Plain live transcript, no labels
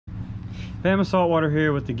Bama Saltwater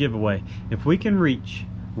here with the giveaway. If we can reach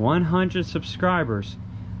 100 subscribers,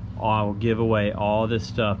 I will give away all this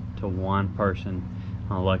stuff to one person,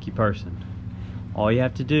 a lucky person. All you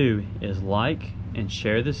have to do is like and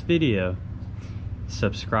share this video,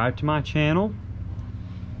 subscribe to my channel,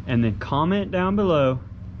 and then comment down below,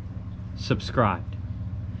 subscribed.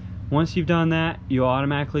 Once you've done that, you'll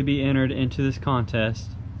automatically be entered into this contest.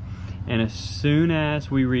 And as soon as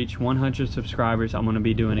we reach 100 subscribers, I'm going to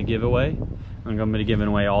be doing a giveaway. I'm going to be giving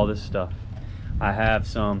away all this stuff. I have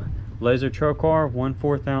some laser trocar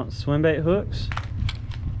 1/4 ounce swim bait hooks,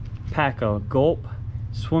 pack of GULP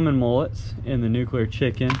swimming mullets in the nuclear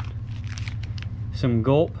chicken, some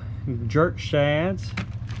GULP jerk shads,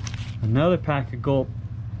 another pack of GULP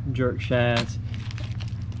jerk shads,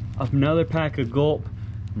 another pack of GULP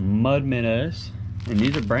mud minnows, and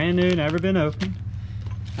these are brand new, never been opened.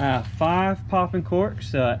 5 popping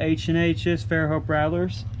corks, H&H's Fairhope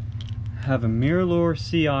Rattlers. Have a Mirror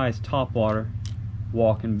Sea Eyes topwater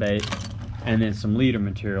walking bait, and then some leader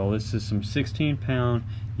material. This is some 16-pound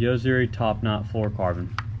Yozuri top knot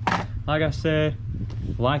fluorocarbon. Like I said,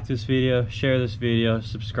 like this video, share this video,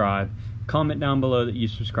 subscribe, comment down below that you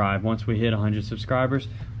subscribe. Once we hit 100 subscribers,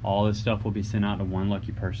 all this stuff will be sent out to one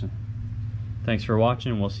lucky person. Thanks for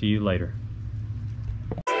watching, and we'll see you later.